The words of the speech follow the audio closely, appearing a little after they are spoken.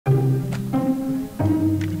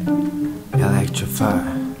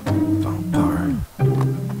Electrified, funk power.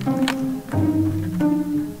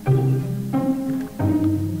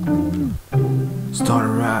 Start a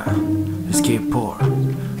ride, escape port,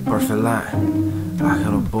 perfect line, like a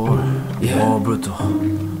little board. Yeah. More brutal,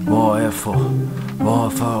 more effort, more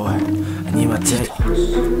forward. I need my tech,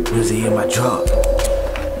 music in my drop.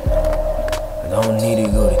 I don't need to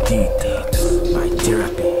go to Detox, my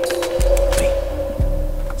therapy.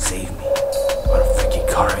 Save me, on a freaking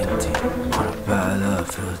quarantine, on a bad love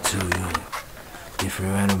feel too unique.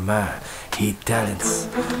 Different of mine, heat talents,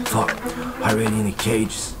 fuck, already in the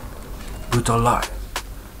cages. Brutal life,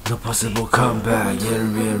 no possible comeback. Yeah,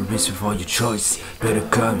 real reason for your choice. Better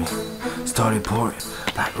come in, started pouring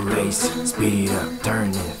like a race. Speed it up, turn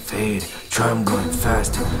it, fade. Try I'm going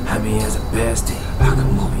faster, happy as a bestie. Like a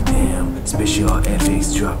movie, damn. Special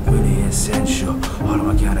FX drop, really essential. All of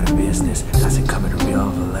my kind of business, that's a coming to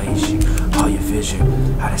revelation. All your vision,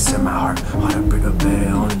 how to set my heart. How to bring up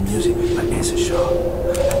better on the music, like essential.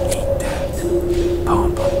 I need that.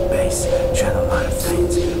 Pump on the bass, adrenaline of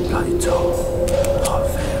flames, bloody toe. All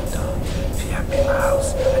fandom, if you happy in my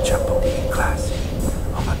house, I jump on the class.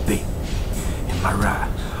 On my beat, in my ride.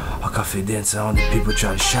 All confidence on the people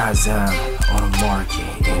try to Shazam. On the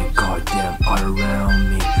market, and goddamn all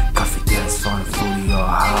around me. Confidence from the fully or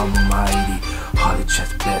how I'm mighty. Holly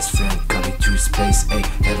chat's best friend coming to space, ayy.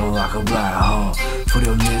 Heaven like a black hole. For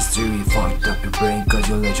your mystery, fucked up your brain cause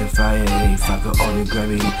you electrify it, ayy. Fuck up all the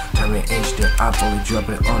gravity, turn it inch that I fully drop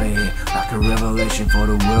it on it, ayy. Like a revelation for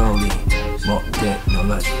the world, ayy. More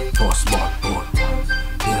technology, for smart boy.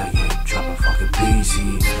 Video game, drop a fucking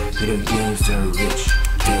PC. Video games turn rich,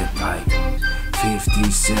 hit like 50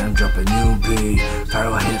 Cent, drop a new beat.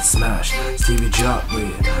 Viral hit smash, Stevie Jobs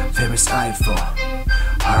with famous iPhone.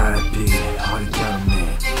 R.I.P. all the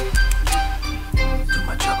government. Do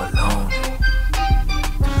my job alone.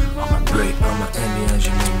 On my break, on my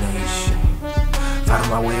imagination. Find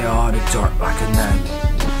my way all the dark like a nightmare.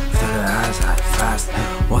 Through the eyes like fast.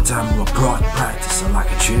 One time we were broad practice,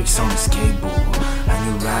 like a tricks on the skateboard. And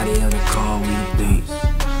you riding on the car with the bass.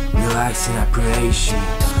 Relaxing appreciation.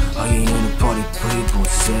 All you in the party people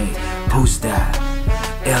say, who's that?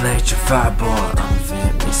 Electrified boy, I'm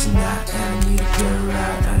fit, missing that, and I need to get it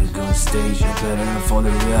right. I just go on stage, I better for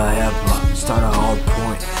the real hip-hop. Start a hard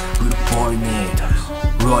point, with a boy name.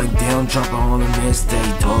 Rolling down, dropping on the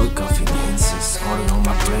mistake. Total confidences, all on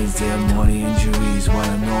my brains, damn money injuries.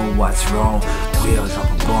 Wanna know what's wrong? We'll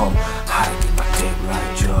drop a bomb, hiding in my tape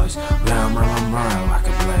like drugs. Run like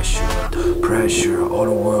a pleasure. Pressure, all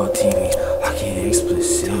the world TV, like it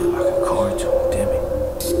explicit, like a cartoon, damn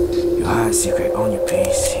it. You hide secret on your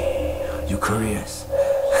PC, you curious.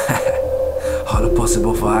 All the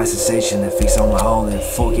possible for high sensation and fix on my hole and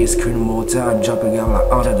focus, screaming more time, jumping out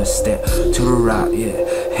like under the step to the right, yeah.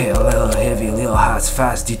 Hit a little heavy, a little hot,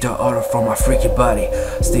 fast, detour order from my freaky body.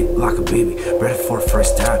 Sleep like a baby, ready for the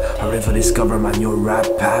first time. I ready for discover my new rap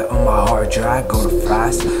pad on my hard drive, go to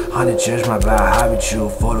fast. On the change my bad habit, you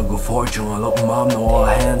for the good fortune. I look mom, no all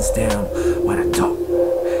hands down. When I talk,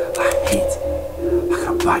 I hit, like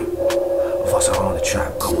a bite. Also on the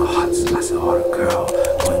trap, go my hearts, like a hard girl.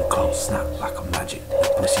 Going close, snap like a magic.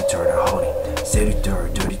 The pussy turn and hold it. Steady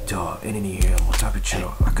dirt, dirty dog, in the air, more type of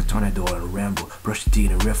chill. Like a tornado and a ramble. Brush the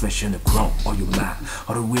teeth and reflection the chrome. All you mad,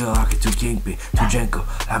 all the wheel like it too kingpin, too gentle.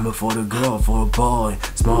 I'm for the girl, for a boy,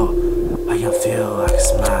 small. I can feel like a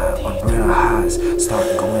smile. My brain highs, start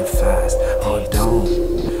going fast. Oh,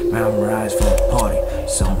 don't memorize for the party.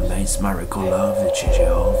 Some mates miracle love, they change it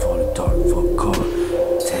home for the dark, for the color.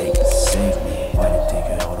 Take it, save me. When you think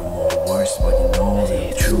it all the more worse, but you know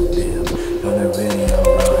the truth, damn. You're not really a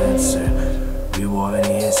real answer. Reward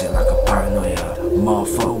any answer like a paranoia.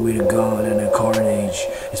 Motherfucker with a gun and a carnage.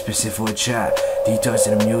 It's specific for a chat. Detox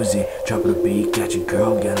in the music. Drop the beat, catch a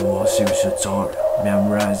girl, get a more serious retort.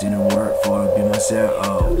 Memorizing the word for to be myself.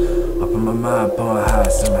 Oh, up in my mind, pulling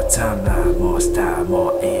highs on my timeline. More style,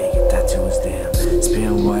 more air, get tattoos, damn.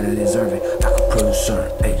 Spin what I deserve it like a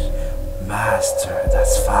producer. Hey. Master,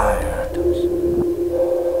 that's fire.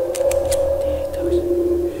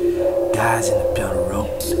 Guys in the piano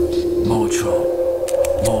rope, more drum,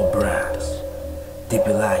 more brass. Deep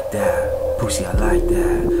it like that, pussy I like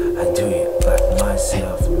that. I do it like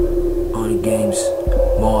myself. On the games,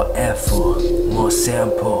 more effort, more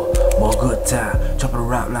sample, more good time. Drop a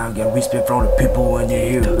rap line, get respect from the people when you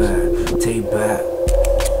hear that. Take back,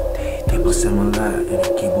 people say my life and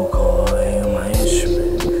the keyboard call on my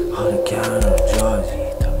instrument. All the kind of drugs,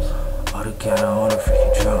 all the kind of all the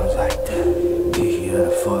freaking drums like that. You hear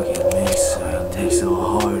the fucking mixer, it takes so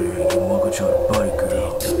harder, get more control of the body,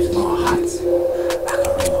 girl. More hot, like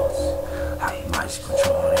a remote, like mice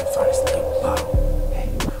control, and finest thing about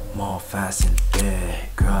fast in bed.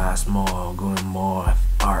 Girl, that's more, going more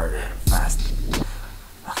harder, faster.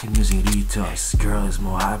 Like music detox, girl is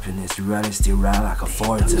more happiness. You ride it, still ride like a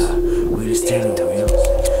Forza. With the steering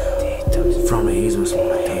wheels. From the east was my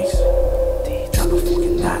haze. Drop a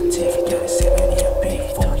fucking native, get it 70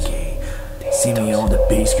 4K. See me on the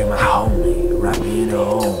beat, scream my homie. Rap me in the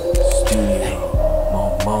home studio.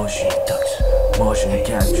 More motion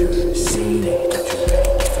capture, scene capture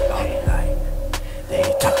all night. They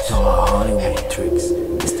talk to our Hollywood tricks.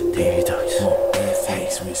 It's the Detox. More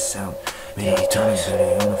FX with sound. Many times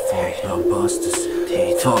that on the phone, blockbusters.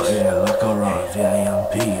 Talk yeah, like a rock,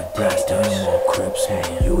 VIMP, brass, more crips, more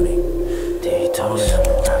unit. Detox,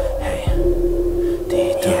 hey,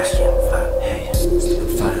 Detox, hey, still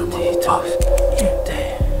fire my pop.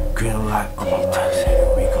 Green light on my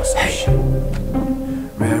mind, Rico session.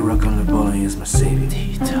 Red rock on the bowling is my savior.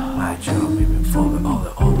 My job, even forward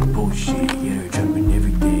all the bullshit. Yeah, they're jumping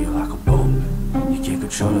every day like a bomb. You can't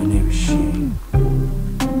control it every shit.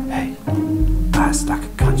 Hey, fast like a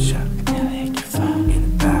gunshot. In the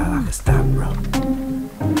bag like a stop bro.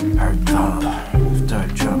 Heard drum, third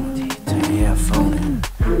drummer. Yeah, phone in.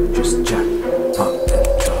 Just jack, pop, and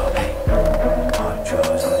drop. All the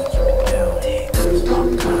drugs only keep it down. All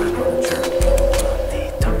kind on the jerk.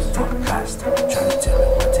 Fuck fast, trying to tell me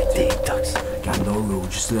what to detox. Got no rule,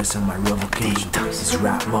 just listen my revocation. This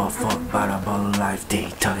rap motherfucker, ball of life,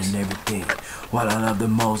 detox and everything. What I love the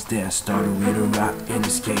most, then started with a rap in the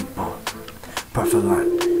skateboard. Perfect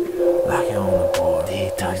line, like it on the board.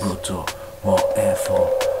 More brutal, more effort,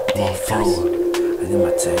 more forward. And then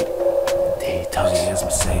my tape, Detox is my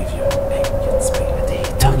savior. Hey, get speak of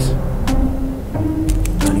detox.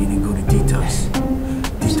 Don't need to go to detox.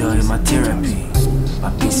 Detox is my therapy. My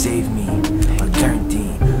beat saved me. I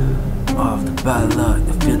guarantee of the bad luck,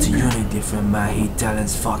 the filter unit different. My heat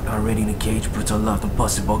talents fucked, I'm ready in the cage. Brutal love,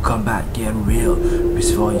 impossible comeback, get real.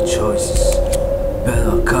 Risk for your choices.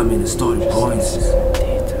 Better come in the starting points.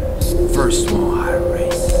 First one, high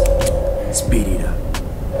race. Speed it up.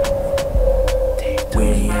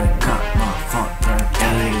 Waiting in the cup, motherfucker.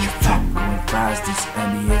 Going fast, this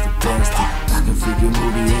NBA is the best. Like a freaking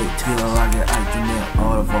movie hit, feeling like an acting in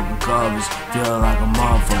all the fucking covers. Feeling like a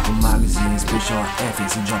motherfucking magazine. Special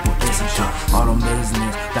ethics and jump on essential. All the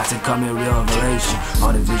business, that's a coming revelation.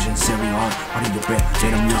 All the vision, every heart, all the breath,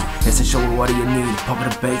 data music. Essential, what do you need? Pumping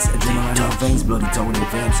the bass, adrenaline in your veins, bloody toe in the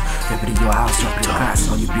veins. Flip it in your house, drop it in class,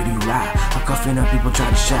 all your beauty ride. I'm coughing up, people try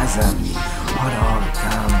to shaz at me. All the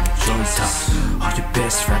time, choices. All your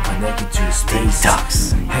best friend connected to the space.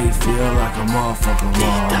 Hey, you feel like a motherfucker,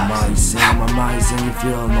 my mind saying you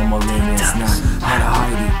feel no more limits. Not how to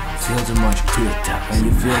hide it, feel too much crit. And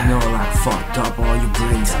you feel no like fucked up all your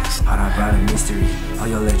brains. How to buy the mystery, all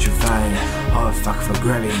you electrifying. All fuck for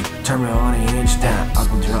gravity, turn me on an inch down. I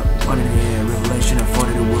can drop on the air, revelation and for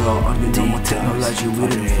the world. Under no more technology,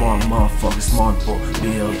 with it for a motherfucker, smart boy,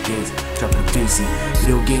 Bill Gates. Dropping the PC,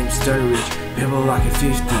 video games, 30 rich. People like a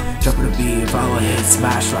 50, dropping the beat, follow hit,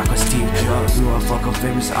 smash like a Steve Jobs. You a fucking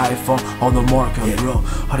famous iPhone on the market, bro.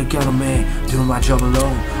 How to get a man, doing my job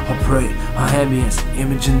alone. I pray, a ambience,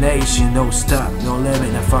 imagination, no stop, no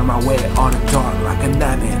limit. I find my way on the dark like a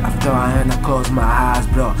nightmare. After I close my eyes,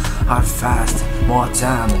 bro. I'm fast, more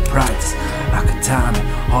time, more practice, like a timing.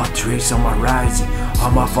 All tricks on my rising,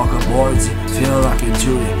 all my fucking boards, feel like a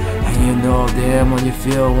Judy. And you know damn when you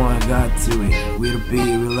feel one got to it. With a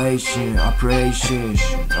big relation, operations,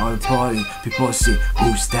 all the party, people say,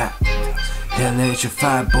 who's that? Hell nature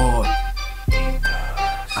fight boy.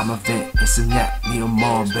 I'm a vet, insomniac, need a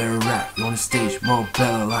more better rap. You on the stage, more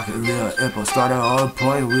better like a real apple. Started all the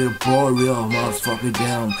point with a boy, real motherfucker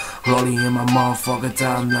down. Rolling in my motherfucking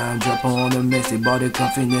timeline, dropping on the mix, they bought the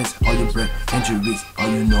confidence. All your breath, injuries, all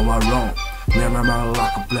you know I wrong. Remember my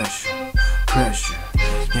like a pressure.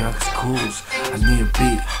 Yeah, like schools, I need a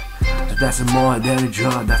beat. But that's a more than a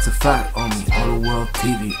drug, that's a fact on me. All the world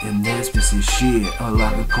TV and this piece of shit.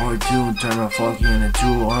 Like a cartoon, turn my fucking into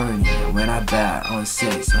horny. When I bat on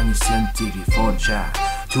sex, on your sim TV, 4 chat.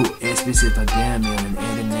 2 explicit on damn it and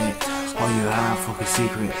internet. All you have fucking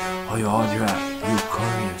secret, all your hard drive, you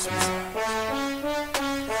curious man.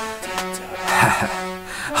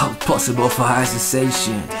 How possible for high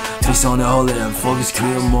sensation. Face on the hole and focus,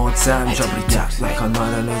 create more time. Drop it down like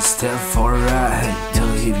another step for a ride. Hey,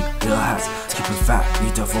 little heavy, little hats, keep it fat,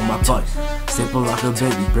 eat up for my butt. Simple like a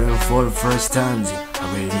baby, brave for the first time.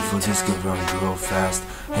 I'm ready for discovery and grow fast.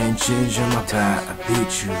 Ain't changing my path, I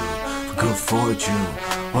beat you for good fortune.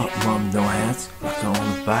 What mom, no hands, like on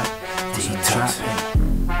the back. Detox,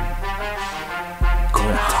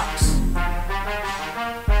 going hot.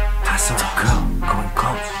 I saw a girl going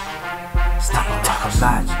close. Stop her like a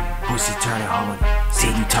badge. pussy turning harmony.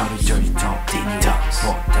 City talk, dirty talk, detox.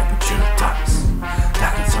 What temperature tops?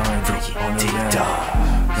 That is all I do on the land.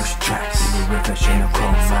 Rush tracks in the reflection of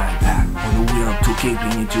chrome line pack. On the wheel to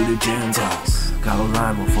keeping it to the gym talks. Got a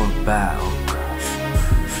line before the battle.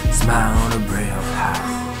 Smile on the brain of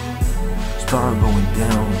high. Start going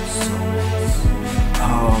down. So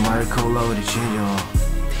oh, my cola with the change on.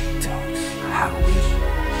 Detox. How I wish.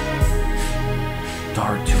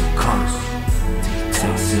 Dark two colors.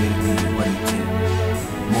 Say to me what he did.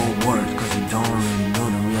 More words cause you don't really know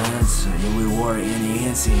the real answer. Yeah, we were in the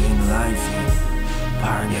answer in life.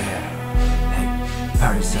 Party, hey,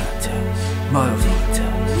 party motherfucker,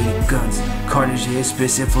 with the guns. Carnage is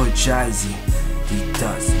specific for Jazzy.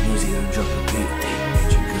 Detox, music to drop the beat.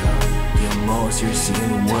 Get your girl, get more seriously in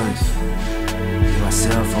the words. Get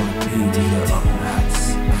myself on the beat, need up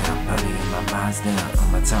nights. I'm putting in my mind's down,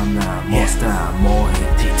 on my time now. More style, more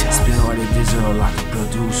hit. Spin all the digital like a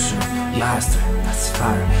producer. Master, that's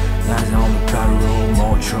fire. That's on the battle road,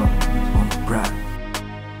 more truck, on the ground.